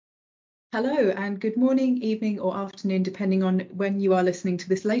Hello and good morning, evening or afternoon, depending on when you are listening to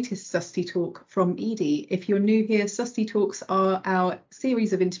this latest Susty Talk from Edie. If you're new here, Susty Talks are our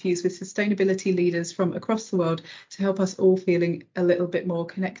series of interviews with sustainability leaders from across the world to help us all feeling a little bit more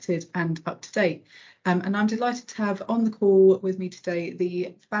connected and up to date. And I'm delighted to have on the call with me today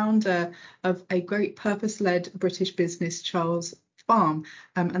the founder of a great purpose-led British business, Charles Farm,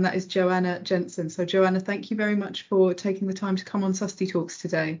 and that is Joanna Jensen. So Joanna, thank you very much for taking the time to come on Susty Talks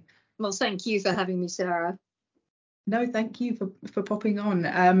today. Well, thank you for having me, Sarah. No, thank you for popping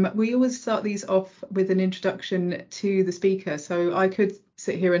on. We always start these off with an introduction to the speaker. So I could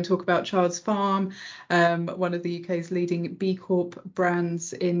sit here and talk about Charles Farm, one of the UK's leading B Corp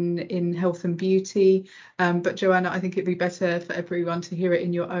brands in health and beauty. But Joanna, I think it'd be better for everyone to hear it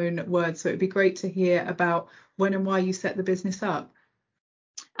in your own words. So it'd be great to hear about when and why you set the business up.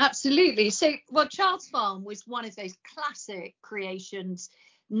 Absolutely. So, Charles Farm was one of those classic creations,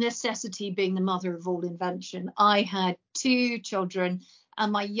 necessity being the mother of all invention. I had two children,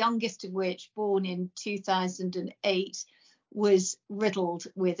 and my youngest of which, born in 2008, was riddled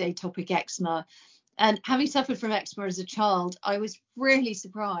with atopic eczema. And having suffered from eczema as a child, I was really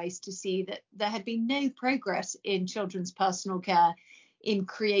surprised to see that there had been no progress in children's personal care in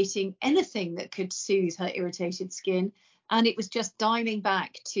creating anything that could soothe her irritated skin. And it was just dialing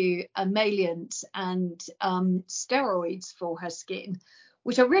back to emollients and steroids for her skin,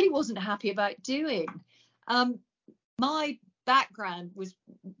 which I really wasn't happy about doing. My background was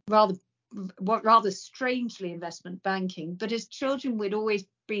rather strangely investment banking, but as children, we'd always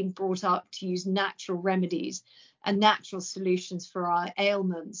been brought up to use natural remedies and natural solutions for our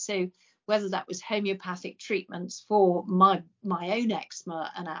ailments. So whether that was homeopathic treatments for my own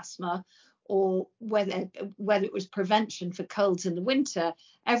eczema and asthma, or whether it was prevention for colds in the winter,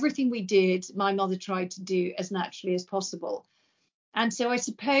 everything we did, my mother tried to do as naturally as possible. And so I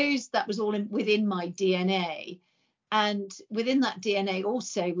suppose that was all within my DNA. And within that DNA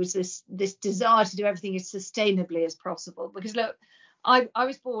also was this desire to do everything as sustainably as possible. Because look, I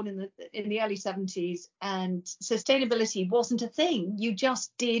was born in the early 70s, and sustainability wasn't a thing. You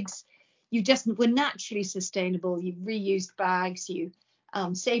just were naturally sustainable. You reused bags, you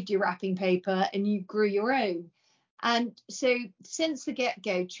saved your wrapping paper, and you grew your own. And so since the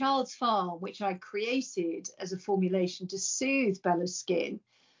get-go, Charles Farm, which I created as a formulation to soothe Bella's skin,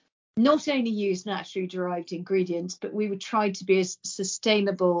 not only used naturally derived ingredients, but we would try to be as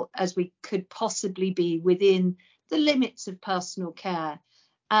sustainable as we could possibly be within the limits of personal care.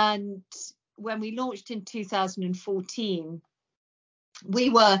 And when we launched in 2014,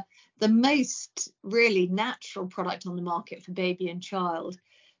 we were the most really natural product on the market for baby and child,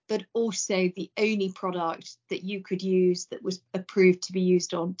 but also the only product that you could use that was approved to be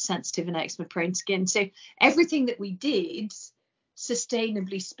used on sensitive and eczema prone skin. So everything that we did,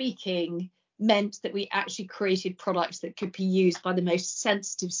 sustainably speaking, meant that we actually created products that could be used by the most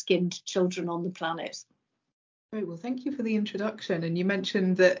sensitive skinned children on the planet. Great, well, thank you for the introduction. And you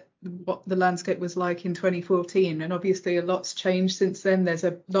mentioned that what the landscape was like in 2014, and obviously a lot's changed since then. There's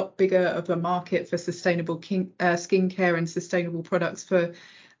a lot bigger of a market for sustainable skincare and sustainable products for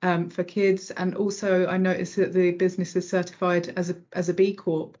kids. And also I noticed that the business is certified as a B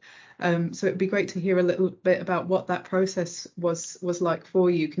Corp. So it'd be great to hear a little bit about what that process was like for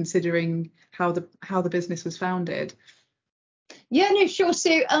you, considering how the business was founded. Yeah, no, sure.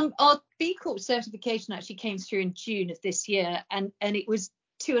 So our B Corp certification actually came through in June of this year, and it was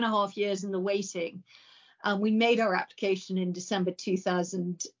 2.5 years in the waiting. We made our application in December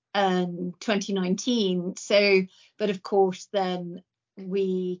 2019. So, but of course, then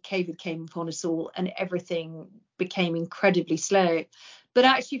COVID came upon us all, and everything became incredibly slow. But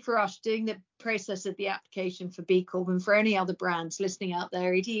actually, for us, doing the process of the application for B Corp, and for any other brands listening out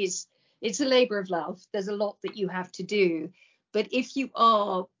there, it's a labour of love. There's a lot that you have to do. But if you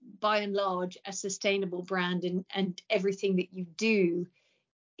are, by and large, a sustainable brand, and everything that you do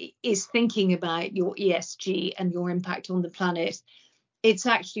is thinking about your ESG and your impact on the planet, it's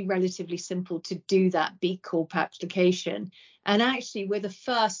actually relatively simple to do that B Corp application. And actually, we're the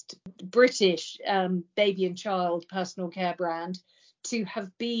first British baby and child personal care brand to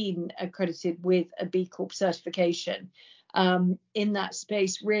have been accredited with a B Corp certification. In that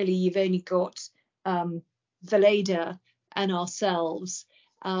space, really, you've only got Veleda and ourselves.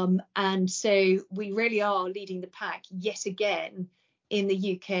 And so we really are leading the pack yet again in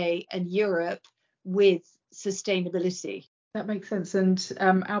the UK and Europe with sustainability. That makes sense. And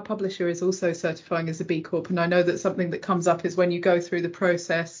our publisher is also certifying as a B Corp. And I know that something that comes up is when you go through the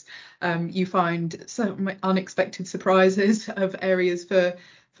process, you find some unexpected surprises of areas for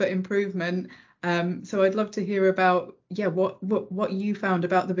improvement. So I'd love to hear about what you found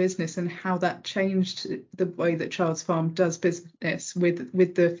about the business and how that changed the way that Childs Farm does business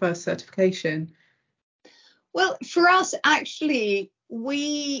with the first certification. Well, for us, actually,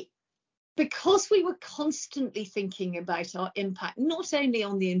 because we were constantly thinking about our impact, not only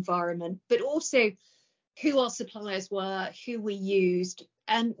on the environment, but also who our suppliers were, who we used.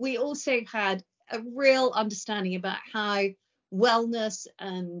 And we also had a real understanding about how wellness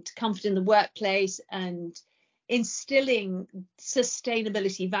and comfort in the workplace and instilling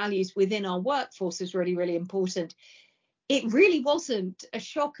sustainability values within our workforce is really, really important. It really wasn't a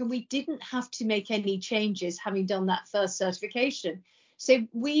shock, and we didn't have to make any changes having done that first certification. So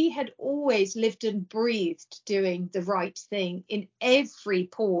we had always lived and breathed doing the right thing in every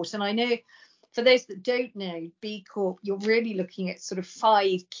port. And I know for those that don't know, B Corp, you're really looking at sort of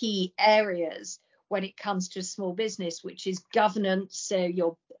 5 key areas when it comes to a small business, which is governance, so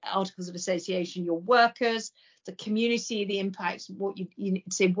your articles of association, your workers, the community, the impact, what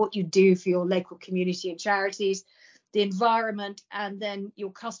you do for your local community and charities, the environment, and then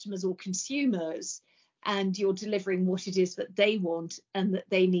your customers or consumers, and you're delivering what it is that they want and that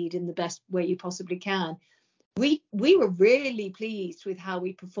they need in the best way you possibly can. We were really pleased with how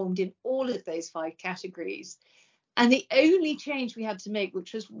we performed in all of those 5 categories. And the only change we had to make,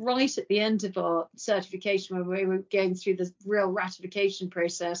 which was right at the end of our certification when we were going through the real ratification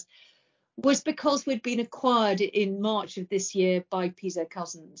process, was because we'd been acquired in March of this year by PZ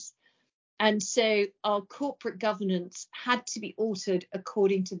Cussons. And so our corporate governance had to be altered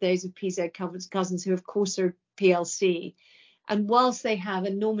according to those of PZ Cussons, who of course are PLC. And whilst they have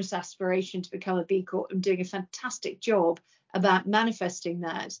enormous aspiration to become a B Corp and doing a fantastic job about manifesting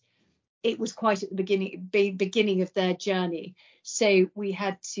that, it was quite at the beginning of their journey. So we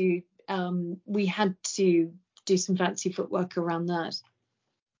had to do some fancy footwork around that.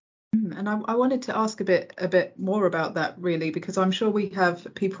 And I wanted to ask a bit more about that, really, because I'm sure we have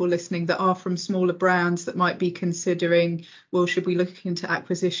people listening that are from smaller brands that might be considering, well, should we look into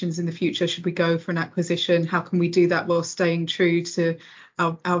acquisitions in the future? Should we go for an acquisition? How can we do that while staying true to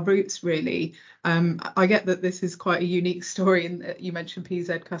our roots, really? I get that this is quite a unique story, and you mentioned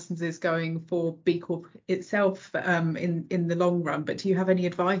PZ Cussons is going for B Corp itself in the long run. But do you have any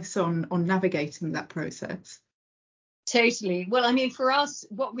advice on navigating that process? Totally. Well, I mean, for us,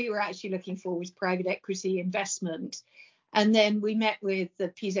 what we were actually looking for was private equity investment. And then we met with the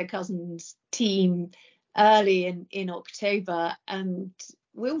PZ Cussons team early in October, and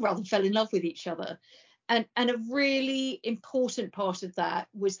we all rather fell in love with each other. And a really important part of that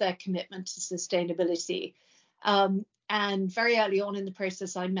was their commitment to sustainability. And very early on in the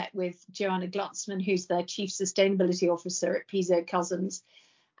process, I met with Joanna Glucksman, who's their Chief Sustainability Officer at PZ Cussons.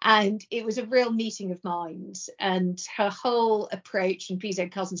 And it was a real meeting of minds, and her whole approach and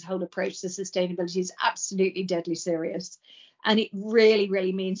PZ Cussons' whole approach to sustainability is absolutely deadly serious. And it really,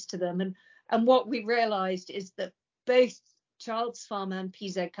 really means to them. And what we realized is that both Childs Farm and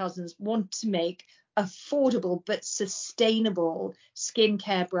PZ Cussons want to make affordable but sustainable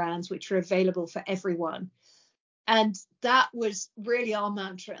skincare brands which are available for everyone. And that was really our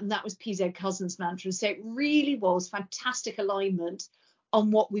mantra, and that was PZ Cussons' mantra. So it really was fantastic alignment on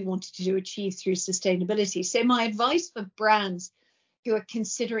what we wanted to achieve through sustainability. So my advice for brands who are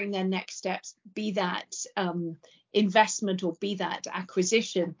considering their next steps, be that investment or be that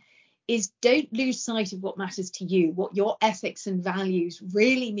acquisition, is don't lose sight of what matters to you, what your ethics and values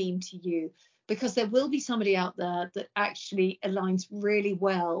really mean to you, because there will be somebody out there that actually aligns really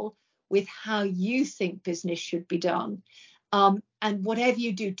well with how you think business should be done. And whatever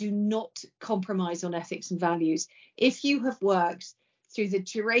you do, do not compromise on ethics and values. If you have worked through the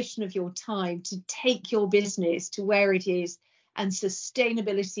duration of your time to take your business to where it is, and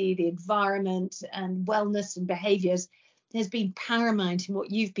sustainability, the environment and wellness and behaviours has been paramount in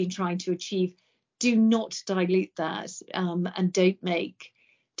what you've been trying to achieve, do not dilute that, and don't make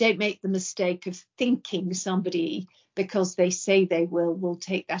the mistake of thinking somebody, because they say they will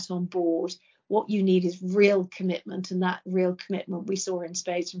take that on board. What you need is real commitment, and that real commitment we saw in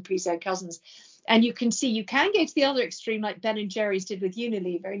spades from PZ Cussons. And you can see you can go to the other extreme, like Ben and Jerry's did with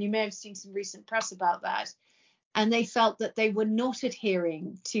Unilever, and you may have seen some recent press about that. And they felt that they were not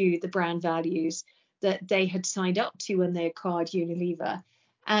adhering to the brand values that they had signed up to when they acquired Unilever.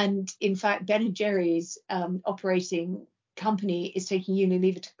 And in fact, Ben and Jerry's operating company is taking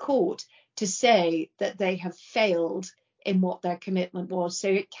Unilever to court to say that they have failed in what their commitment was. So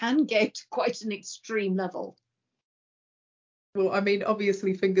it can go to quite an extreme level. Well, I mean,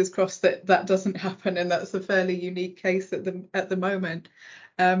 obviously, fingers crossed that that doesn't happen, and that's a fairly unique case at the moment.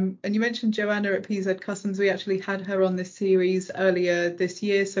 And you mentioned Joanna at PZ Cussons. We actually had her on this series earlier this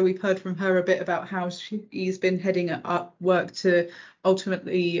year, so we've heard from her a bit about how she's been heading up work to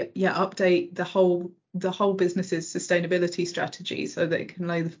ultimately, update the whole business's sustainability strategy so that it can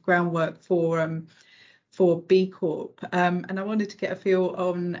lay the groundwork for B Corp. And I wanted to get a feel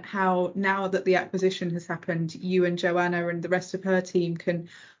on how, now that the acquisition has happened, you and Joanna and the rest of her team can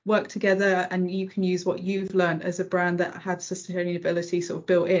work together, and you can use what you've learned as a brand that had sustainability sort of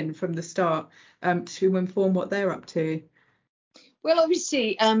built in from the start, to inform what they're up to. Well,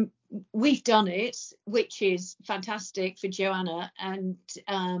 obviously, we've done it, which is fantastic for Joanna, and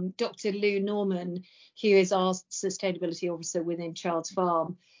Dr. Lou Norman, who is our sustainability officer within Childs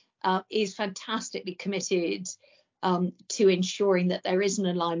Farm, is fantastically committed to ensuring that there is an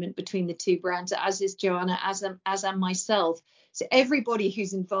alignment between the two brands, as is Joanna, as am myself. So everybody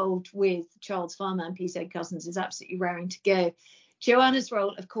who's involved with Childs Farm and PZ Cussons is absolutely raring to go. Joanna's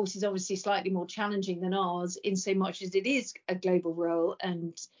role, of course, is obviously slightly more challenging than ours, in so much as it is a global role,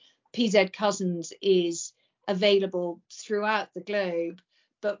 and PZ Cussons is available throughout the globe.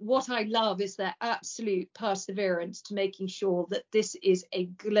 But what I love is their absolute perseverance to making sure that this is a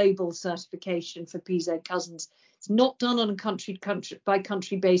global certification for PZ Cussons. It's not done on a country by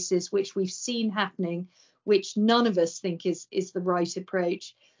country basis, which we've seen happening, which none of us think is the right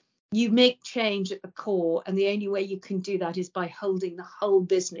approach. You make change at the core, and the only way you can do that is by holding the whole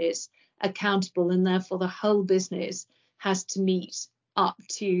business accountable, and therefore the whole business has to meet up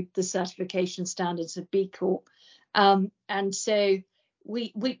to the certification standards of B Corp. And so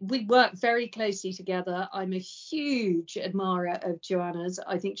we work very closely together. I'm a huge admirer of Joanna's.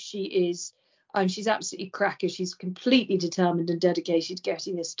 I think she is, she's absolutely cracker. She's completely determined and dedicated to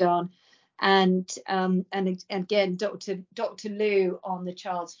getting this done. And again, Dr. Lou on the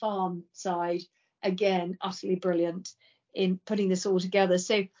Childs Farm side, again, utterly brilliant in putting this all together.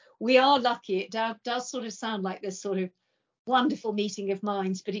 So we are lucky. It does sort of sound like this sort of wonderful meeting of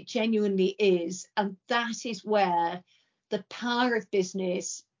minds, but it genuinely is. And that is where the power of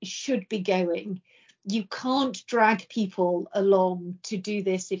business should be going. You can't drag people along to do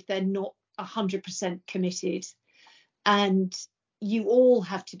this if they're not 100% committed. And you all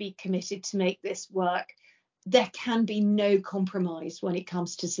have to be committed to make this work. There can be no compromise when it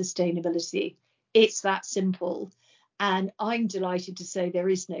comes to sustainability. It's that simple. And I'm delighted to say there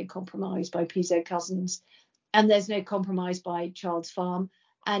is no compromise by PZ Cussons, and there's no compromise by Childs Farm.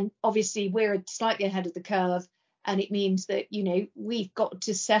 And obviously we're slightly ahead of the curve, and it means that, you know, we've got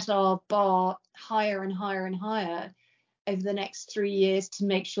to set our bar higher and higher and higher over the next 3 years to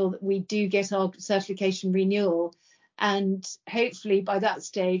make sure that we do get our certification renewal. And hopefully by that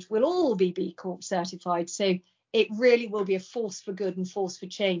stage, we'll all be B Corp certified. So it really will be a force for good and force for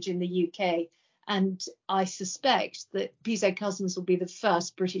change in the UK. And I suspect that PZ Cussons will be the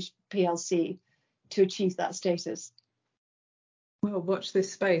first British PLC to achieve that status. Well, watch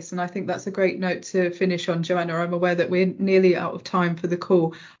this space. And I think that's a great note to finish on, Joanna. I'm aware that we're nearly out of time for the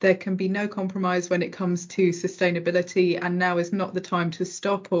call. There can be no compromise when it comes to sustainability, and now is not the time to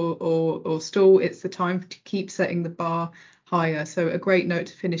stop or stall. It's the time to keep setting the bar higher. So a great note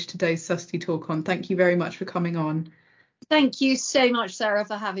to finish today's Susty Talk on. Thank you very much for coming on. Thank you so much, Sarah,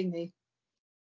 for having me.